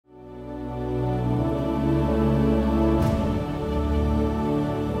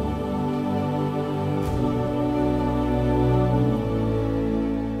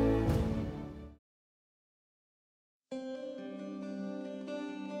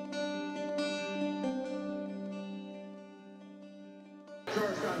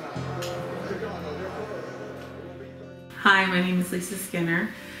Hi, my name is Lisa Skinner,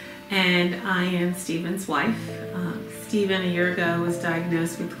 and I am Stephen's wife. Stephen, a year ago, was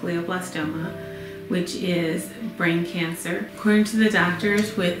diagnosed with glioblastoma, which is brain cancer. According to the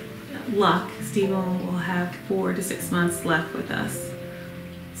doctors, with luck, Stephen will have 4 to 6 months left with us.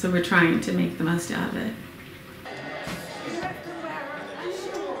 So we're trying to make the most out of it.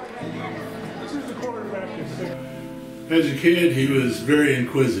 As a kid, he was very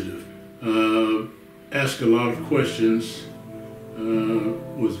inquisitive, asked a lot of questions,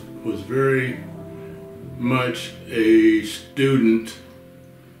 was very much a student,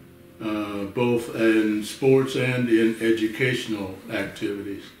 both in sports and in educational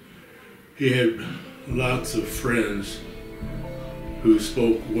activities. He had lots of friends who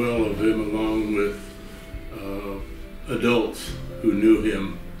spoke well of him, along with adults who knew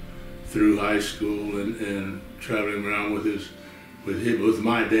him through high school and traveling around with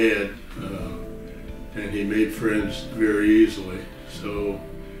my dad, and he made friends very easily. So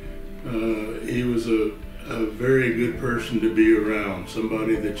he was a very good person to be around,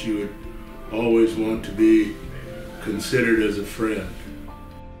 somebody that you would always want to be considered as a friend.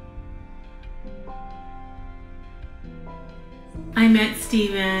 I met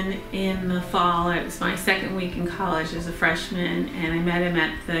Stephen in the fall. It was my second week in college as a freshman, and I met him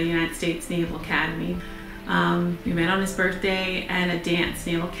at the United States Naval Academy. We met on his birthday at a dance.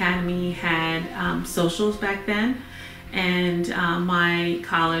 Naval Academy had socials back then, and my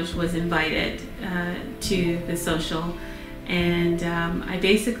college was invited to the social, and I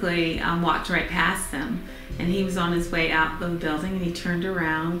basically walked right past them, and he was on his way out of the building, and he turned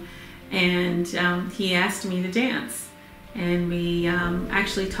around and he asked me to dance. And we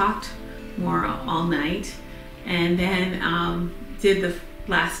actually talked more all night, and then did the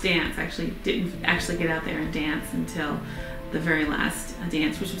last dance. Actually didn't actually get out there and dance until the very last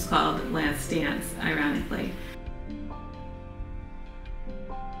dance, which was called Last Dance, ironically.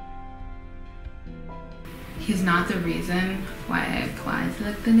 He's not the reason why I applied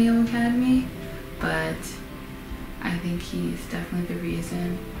to the Naval Academy, but I think he's definitely the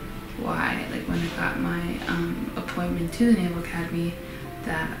reason why, when I got my appointment to the Naval Academy,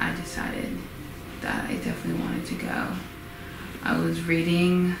 that I decided that I definitely wanted to go. I was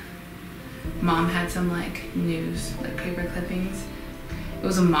reading, Mom had some news, paper clippings. It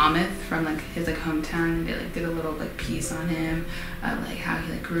was a Monmouth from his hometown, and they did a little piece on him, how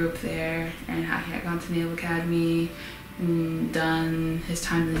he grew up there and how he had gone to Naval Academy and done his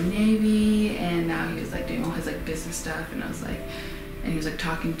time in the Navy, and now he was doing all his business stuff, and I was and he was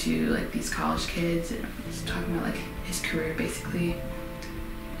talking to these college kids, and was talking about his career basically,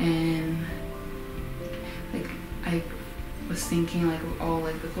 and I was thinking all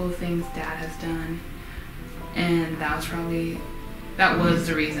the cool things Dad has done, and that was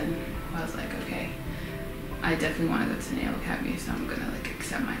the reason. I was okay, I definitely want to go to Naval Academy, so I'm gonna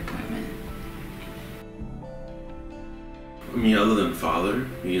accept my appointment. I mean, other than father,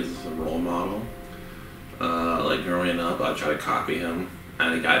 he is a role model. Growing up, I tried to copy him,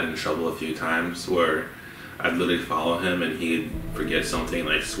 and I got in trouble a few times where I'd literally follow him and he'd forget something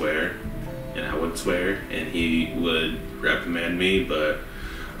swear, and I would swear, and he would reprimand me, but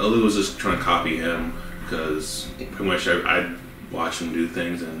I really was just trying to copy him because pretty much I'd watch him do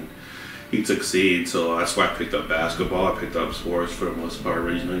things and he'd succeed, so that's why I picked up basketball. I picked up sports for the most part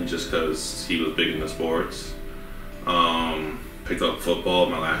originally just because he was big into sports. Picked up football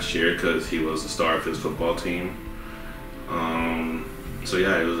my last year because he was the star of his football team. So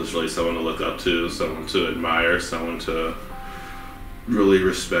yeah, he was just really someone to look up to, someone to admire, someone to really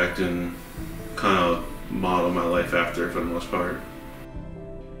respect and kind of model my life after for the most part.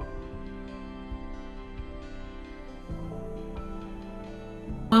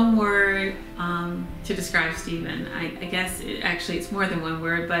 One word to describe Stephen, I guess it's more than one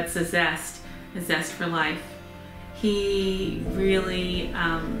word, but it's a zest for life. He really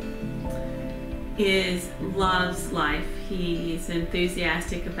loves life. He's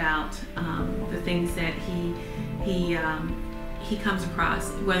enthusiastic about the things that he comes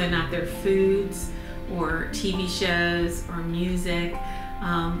across, whether or not they're foods or TV shows or music.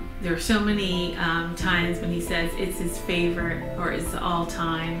 There are so many times when he says it's his favorite or it's all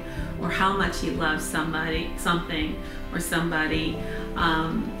time, or how much he loves something or somebody,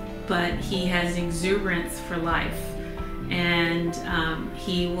 but he has exuberance for life, and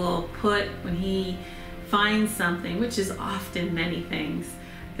he will put, when he finds something, which is often many things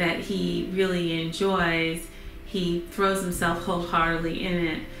that he really enjoys, he throws himself wholeheartedly in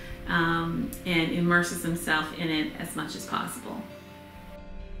it and immerses himself in it as much as possible.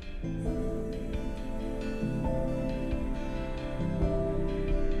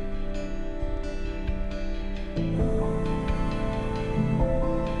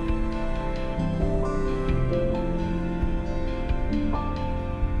 Bye.